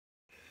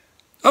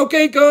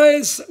Okay,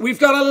 guys, we've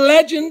got a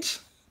legend.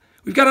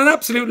 We've got an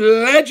absolute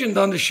legend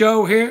on the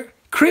show here.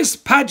 Chris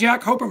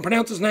Pajak, hope I'm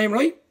pronouncing his name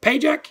right.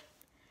 Pajak?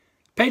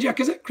 Pajak,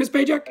 is it? Chris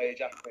Pajak?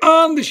 Pajak.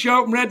 On the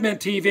show from Redmen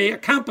TV. I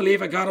can't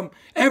believe I got him.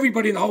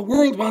 Everybody in the whole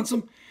world wants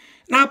him.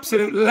 An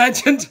absolute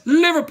legend.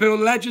 Liverpool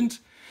legend.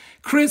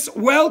 Chris,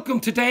 welcome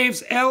to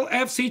Dave's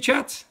LFC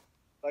Chat.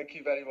 Thank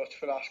you very much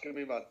for asking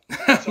me, man.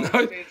 It's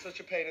always been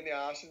such a pain in the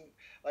arse, and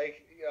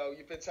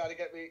you've been trying to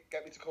get me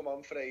to come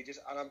on for ages,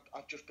 and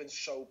I've just been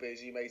so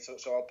busy, mate.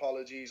 So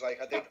apologies. I've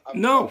wanted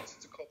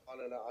to come on,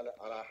 and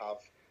I have.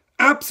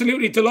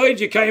 Absolutely delighted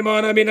you came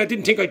on. I mean, I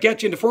didn't think I'd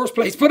get you in the first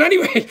place, but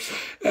anyway,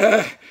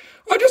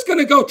 I'm just going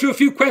to go through a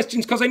few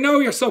questions because I know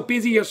you're so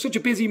busy. You're such a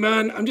busy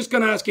man. I'm just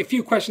going to ask you a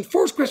few questions.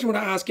 First question I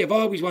want to ask you, I've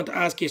always wanted to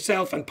ask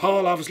yourself and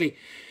Paul, obviously.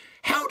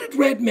 How did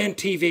Redmen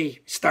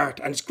TV start?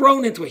 And it's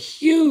grown into a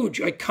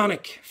huge,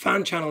 iconic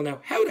fan channel now.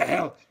 How the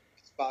hell?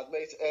 It's bad,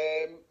 mate.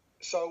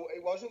 So I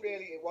wasn't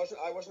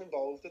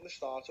involved in the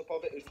startup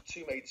of it. It was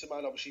two mates of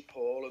mine, obviously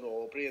Paul and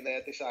Aubrey, and they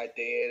had this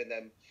idea, and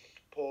then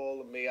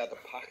Paul and me had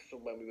a pact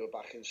from when we were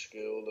back in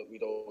school that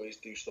we'd always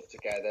do stuff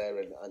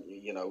together, and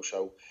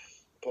so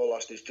Paul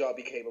lost his job,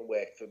 he came and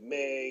worked for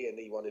me, and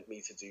he wanted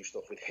me to do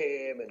stuff with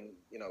him, and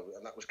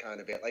and that was kind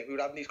of it. Like, we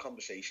were having these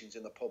conversations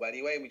in the pub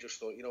anyway, and we just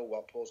thought, you know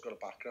what, Paul's got a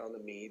background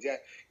in media,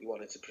 he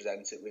wanted to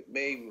present it with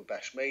me, we were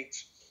best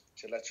mates.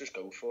 So let's just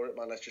go for it,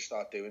 man, let's just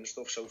start doing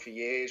stuff. So for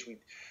years, I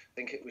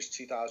think it was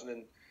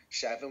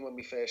 2007 when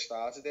we first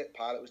started it.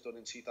 Pilot was done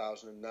in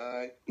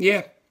 2009.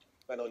 Yeah.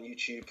 Went on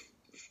YouTube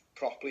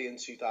properly in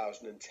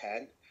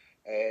 2010.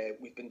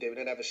 We've been doing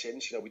it ever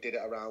since. We did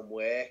it around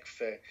work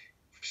for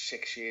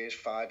 6 years,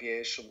 5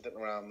 years, something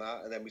around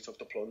that, and then we took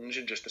the plunge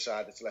and just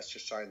decided let's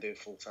just try and do it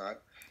full time.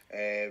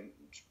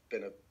 It's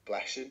been a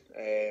blessing,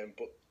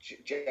 but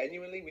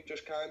genuinely we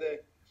just kind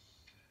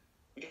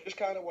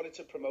of wanted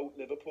to promote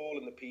Liverpool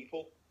and the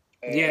people,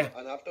 and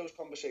have those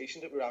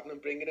conversations that we're having,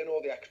 and bringing in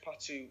all the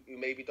expats who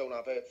maybe don't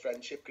have a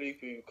friendship group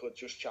who could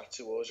just chat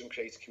to us and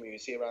create a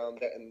community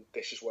around it, and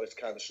this is what it's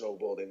kind of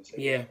snowballed into.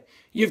 Yeah,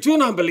 you've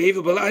done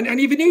unbelievable,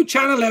 and you've a new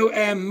channel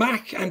out,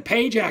 Mac and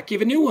Pajak.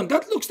 You've a new one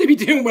that looks to be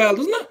doing well,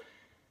 doesn't it?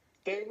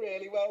 Doing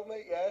really well,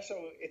 mate. Yeah, so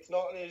it's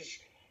not as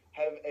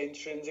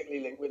intrinsically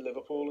linked with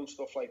Liverpool and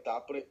stuff like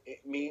that, but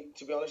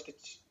to be honest,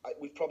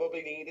 we've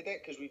probably needed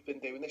it because we've been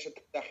doing this a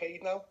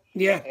decade now.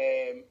 Yeah.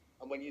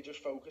 And when you're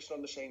just focused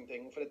on the same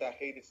thing for a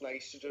decade, it's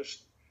nice to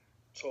just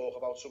talk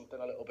about something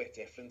a little bit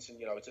different, and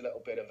it's a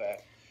little bit of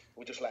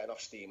we're just letting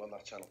off steam on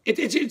that channel.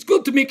 It's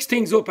good to mix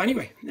things up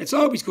anyway. It's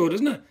always good,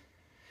 isn't it?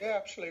 Yeah,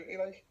 absolutely.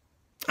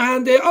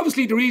 And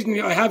obviously the reason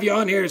I have you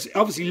on here is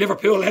obviously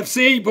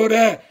Liverpoolfc,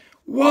 but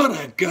what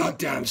a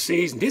goddamn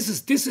season. This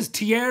is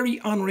Thierry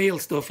unreal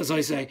stuff, as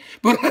I say.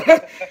 But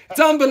it's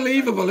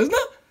unbelievable, isn't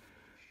it?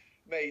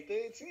 Mate,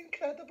 it's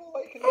incredible.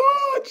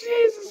 Oh,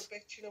 Jesus.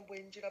 Bitching and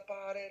whinging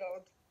about it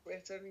on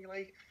Twitter, and you're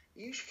like,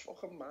 you're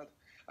fucking mad.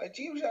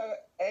 Do you have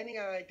any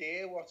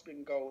idea what's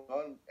been going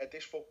on at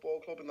this football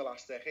club in the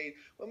last decade?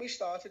 When we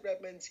started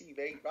Redmen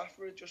TV,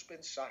 Rafa had just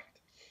been sacked.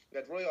 We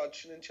had Roy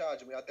Hodgson in charge,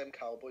 and we had them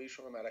cowboys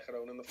from America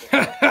owning the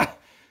football.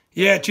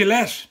 Yeah,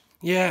 Gillette.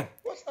 Yeah.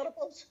 What's that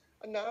about?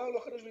 And now,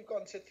 look at us, we've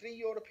gone to 3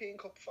 European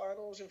Cup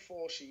finals in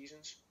 4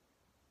 seasons.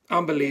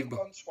 Unbelievable.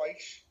 We've gone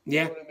twice.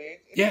 Yeah. You know what I mean?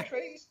 It's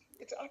crazy.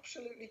 It's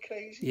absolutely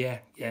crazy.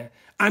 Yeah.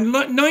 And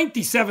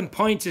 97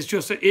 points is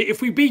just,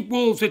 if we beat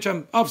Wolves, which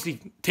I'm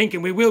obviously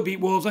thinking we will beat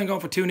Wolves, I'm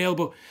going for 2-0,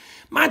 but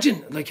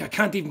imagine, I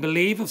can't even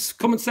believe us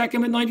coming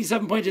second with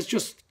 97 points. It's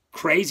just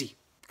crazy.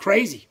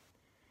 Crazy.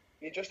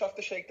 You just have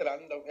to shake their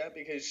hand, don't you?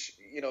 Because,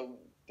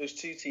 there's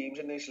 2 teams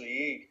in this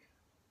league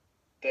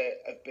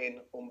that have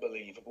been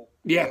unbelievable.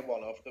 Yeah. We're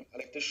one of them.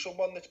 And if there's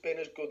someone that's been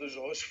as good as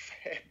us,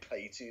 fair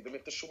play to them.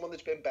 If there's someone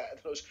that's been better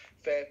than us,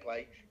 fair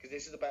play. Because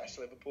this is the best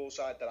Liverpool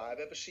side that I've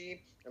ever seen.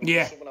 And if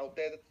there's someone out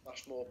there that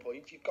smashed more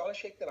points, you've got to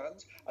shake their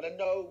hands. And I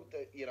know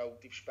that,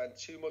 they've spent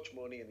too much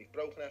money and they've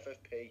broken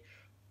FFP,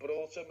 but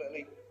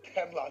ultimately,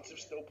 them lads have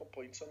still put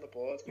points on the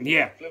board.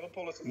 Yeah. If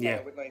Liverpool is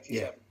with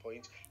 97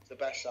 points, it's the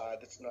best side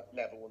that's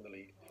never won the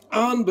league.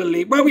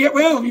 Unbelievable.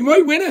 Well, you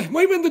might win it.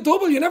 Might win the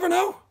double. You never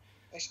know.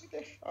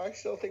 I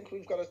still think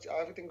we've got a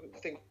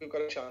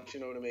chance, you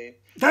know what I mean?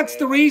 That's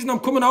the reason I'm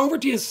coming over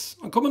to you.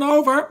 I'm coming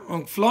over.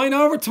 I'm flying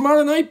over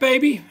tomorrow night,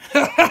 baby.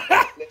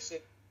 Listen,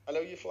 I know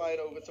you're flying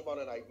over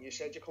tomorrow night, and you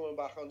said you're coming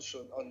back on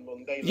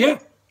Monday. Yeah.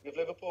 If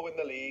Liverpool win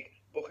the league,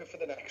 book it for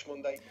the next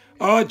Monday.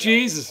 Oh,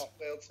 Jesus.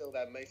 Till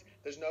then, mate.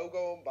 There's no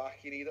going back.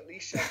 You need at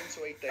least 7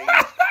 to 8 days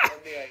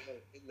on the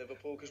island in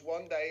Liverpool, because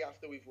one day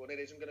after we've won it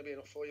isn't going to be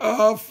enough for you.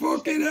 Oh,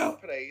 fucking hell.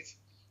 Parade.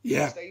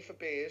 Yeah. Stay for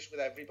beers with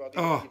everybody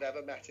you've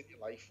ever met in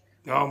your life.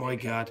 Oh, my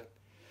God.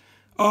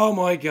 Oh,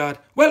 my God.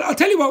 Well, I'll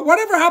tell you what,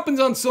 whatever happens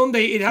on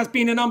Sunday, it has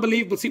been an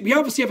unbelievable season. We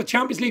obviously have a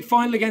Champions League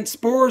final against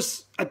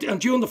Spurs on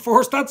June the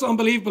 1st. That's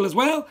unbelievable as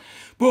well.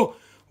 But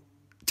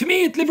to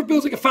me,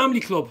 Liverpool's like a family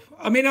club.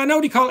 I mean, I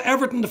know they call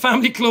Everton the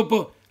family club,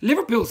 but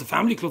Liverpool's a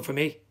family club for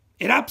me.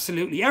 It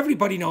absolutely,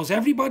 everybody knows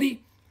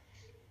everybody.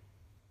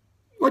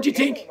 What do you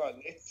think?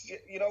 Man, it's,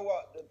 you know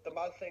what, the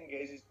mad thing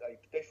is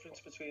like the difference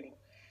between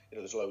you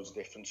know, there's loads of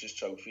differences,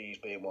 trophies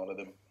being one of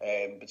them,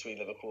 between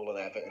Liverpool and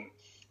Everton.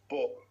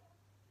 But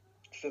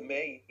for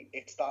me,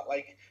 it's that,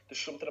 like, there's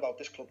something about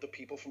this club that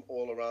people from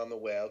all around the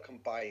world can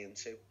buy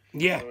into.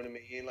 Yeah. You know what I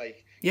mean?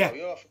 Like, yeah. You know,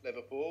 you're not from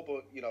Liverpool,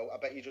 but, you know, I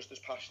bet you're just as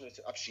passionate.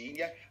 I've seen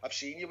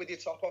you with your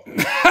top off.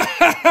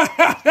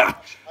 I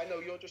know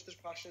you're just as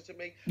passionate as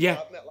me. Yeah.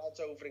 I've met lads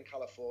over in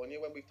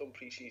California when we've done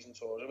pre-season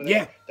tours over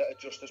yeah. there that are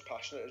just as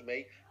passionate as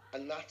me.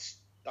 And that's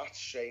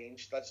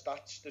strange. There's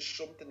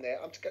something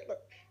there. I'm to get, look,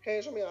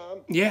 hairs on my arm.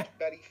 Yeah.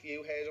 Very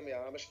few hairs on my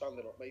arm are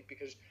standing up, mate,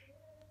 because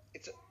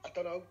I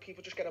don't know,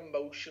 people just get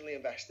emotionally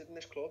invested in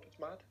this club. It's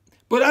mad.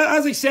 But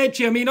as I said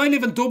to you, I mean, I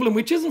live in Dublin,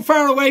 which isn't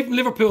far away from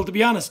Liverpool, to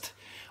be honest.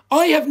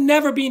 I have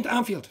never been to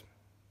Anfield.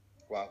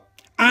 Wow.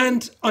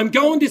 And I'm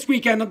going this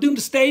weekend. I'm doing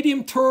the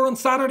stadium tour on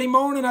Saturday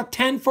morning at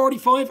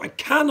 10:45. I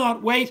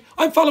cannot wait.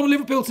 I'm following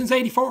Liverpool since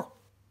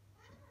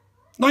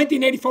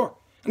 1984.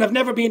 And I've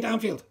never been to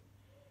Anfield.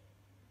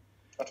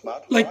 That's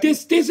mad. Like,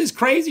 this is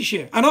crazy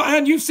shit.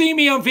 And you've seen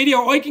me on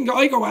video.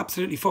 I go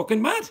absolutely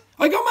fucking mad.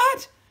 I go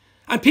mad.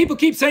 And people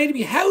keep saying to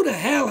me, how the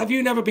hell have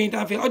you never been to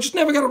Anfield? I just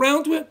never got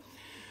around to it.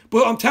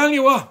 But I'm telling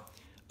you what,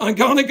 I'm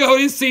going to go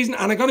this season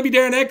and I'm going to be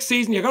there next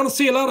season. You're going to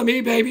see a lot of me,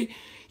 baby.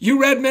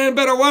 You Redmen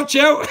better watch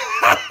out.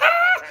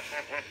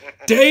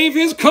 Dave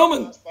is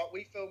coming.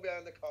 We film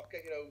behind the cock,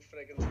 get your own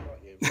friggin' spot,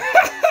 you.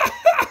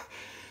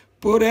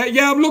 But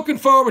yeah, I'm looking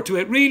forward to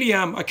it. Really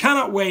am. I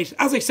cannot wait.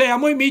 As I say, I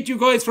might meet you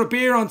guys for a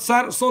beer on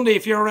Sunday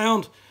if you're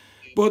around.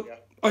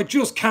 But I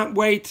just can't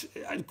wait.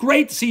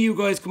 Great to see you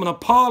guys coming on.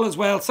 Paul as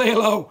well. Say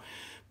hello.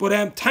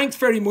 But thanks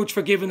very much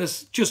for giving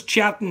us just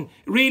chatting.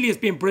 It really has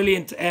been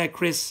brilliant,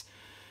 Chris.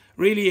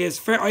 Really is.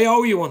 I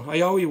owe you one.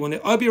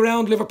 I'll be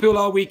around Liverpool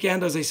all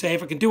weekend, as I say.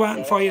 If I can do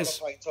anything for you.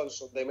 On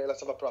Sunday, mate.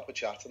 Let's have a proper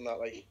chat on that,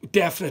 like.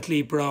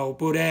 Definitely, bro.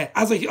 But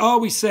as I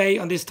always say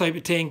on this type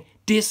of thing,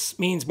 this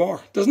means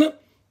more, doesn't it?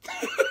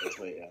 Yes,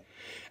 mate, yeah.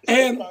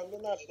 It's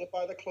branding that, isn't it,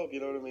 by the club, you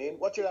know what I mean?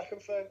 What do you reckon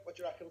for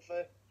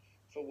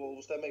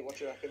Wolves then, mate? What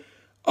do you reckon?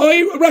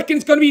 I reckon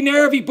it's going to be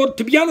nervy, but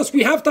to be honest,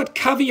 we have that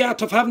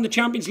caveat of having the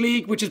Champions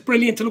League, which is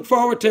brilliant to look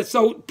forward to.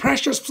 So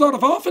pressure's sort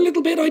of off a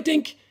little bit, I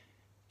think.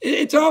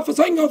 It's off.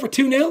 So I can go for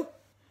 2-0.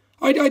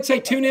 I'd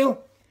say 2-0.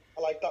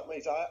 I like that,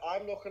 mate.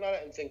 I'm looking at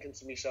it and thinking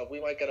to myself, we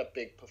might get a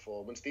big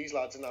performance. These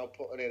lads are now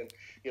putting in,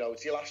 you know,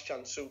 it's your last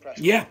chance to impress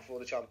before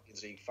the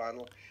Champions League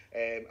final.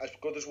 As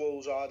good as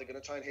Wolves are, they're going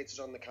to try and hit us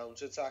on the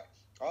counter-attack.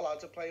 Our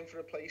lads are playing for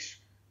a place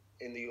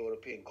in the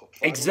European Cup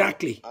final.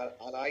 Exactly.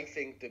 And I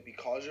think that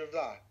because of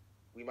that,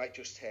 we might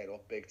just tear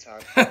up big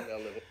time.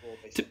 Liverpool,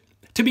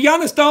 to be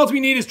honest, all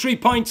we need is 3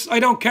 points. I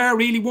don't care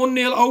really.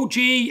 1-0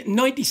 OG,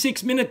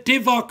 96-minute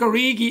Divock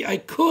Origi. I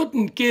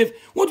couldn't give.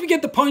 Once we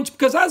get the points,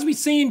 because as we've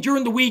seen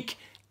during the week,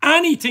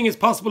 anything is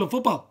possible in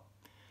football.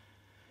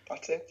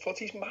 That's it.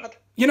 Footy's mad.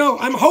 You know,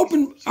 I'm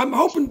hoping.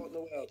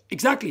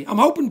 Exactly. I'm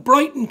hoping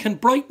Brighton can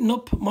brighten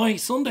up my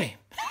Sunday.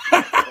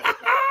 That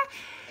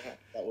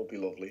would be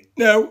lovely.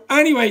 No,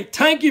 anyway,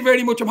 thank you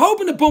very much. I'm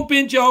hoping to bump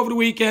into you over the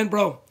weekend,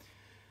 bro.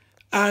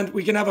 And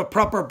we can have a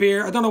proper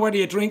beer. I don't know whether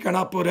you drink or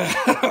not, but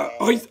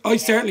I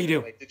certainly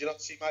do. Did you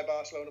not see my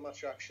Barcelona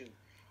match reaction?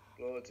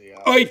 Bloody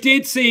hell. I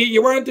did see it.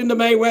 You weren't in the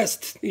May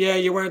West. Yeah,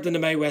 you weren't in the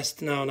May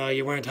West. No,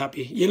 you weren't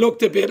happy. You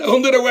looked a bit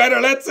under the weather,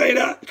 let's say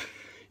that.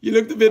 You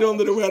looked a bit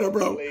under the weather,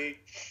 bro.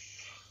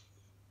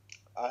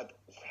 I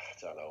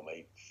don't know,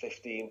 mate.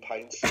 15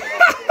 pints.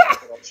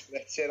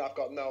 I've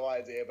got no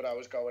idea, but I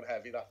was going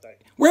heavy that day.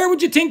 Where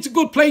would you think's a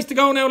good place to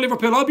go now,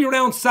 Liverpool? I'll be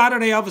around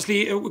Saturday,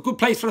 obviously. A good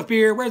place for a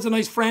beer. Where's a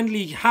nice,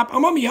 friendly,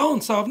 I'm on my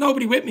own, so I've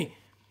nobody with me.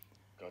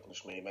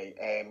 Goodness me, mate.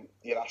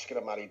 You're asking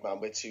a married man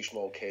with 2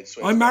 small kids.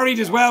 So I'm married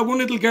as well. 1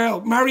 little girl.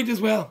 Married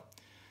as well.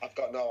 I've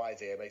got no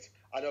idea, mate.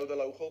 I know the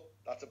local.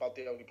 That's about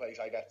the only place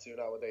I get to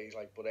nowadays.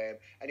 Like, but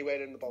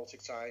anywhere in the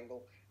Baltic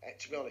Triangle,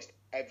 to be honest,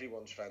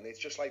 everyone's friendly. It's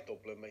just like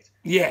Dublin, mate.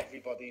 Yeah.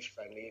 Everybody's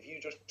friendly. If you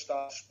just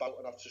start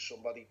spouting off to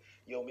somebody,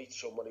 you'll meet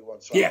someone who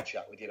wants to have a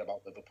chat with you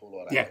about Liverpool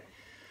or anything.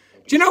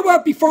 Do you know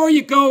what? Before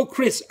you go,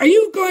 Chris, are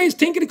you guys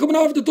thinking of coming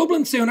over to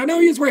Dublin soon? I know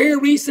you were here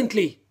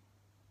recently.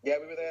 Yeah,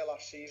 we were there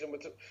last season.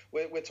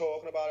 We're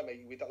talking about it,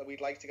 mate.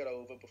 We'd like to get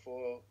over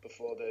before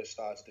the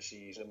start of the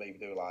season and maybe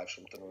do a live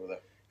something or other.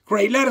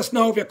 Great. Let us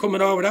know if you're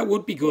coming over. That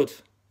would be good.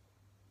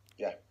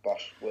 Yeah,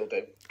 boss. Will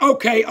do.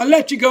 Okay, I'll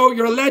let you go.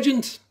 You're a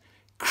legend.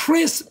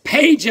 Chris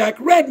Pajak,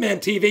 Redmen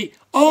TV.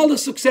 All the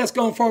success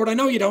going forward. I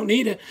know you don't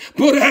need it,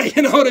 but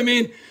you know what I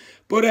mean.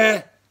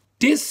 But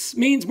this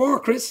means more,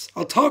 Chris.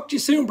 I'll talk to you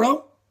soon,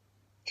 bro.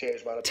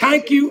 Cheers, man.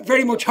 Thank you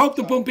very much. Hope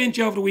to bump into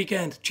you over the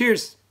weekend.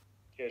 Cheers.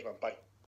 Cheers, man. Bye.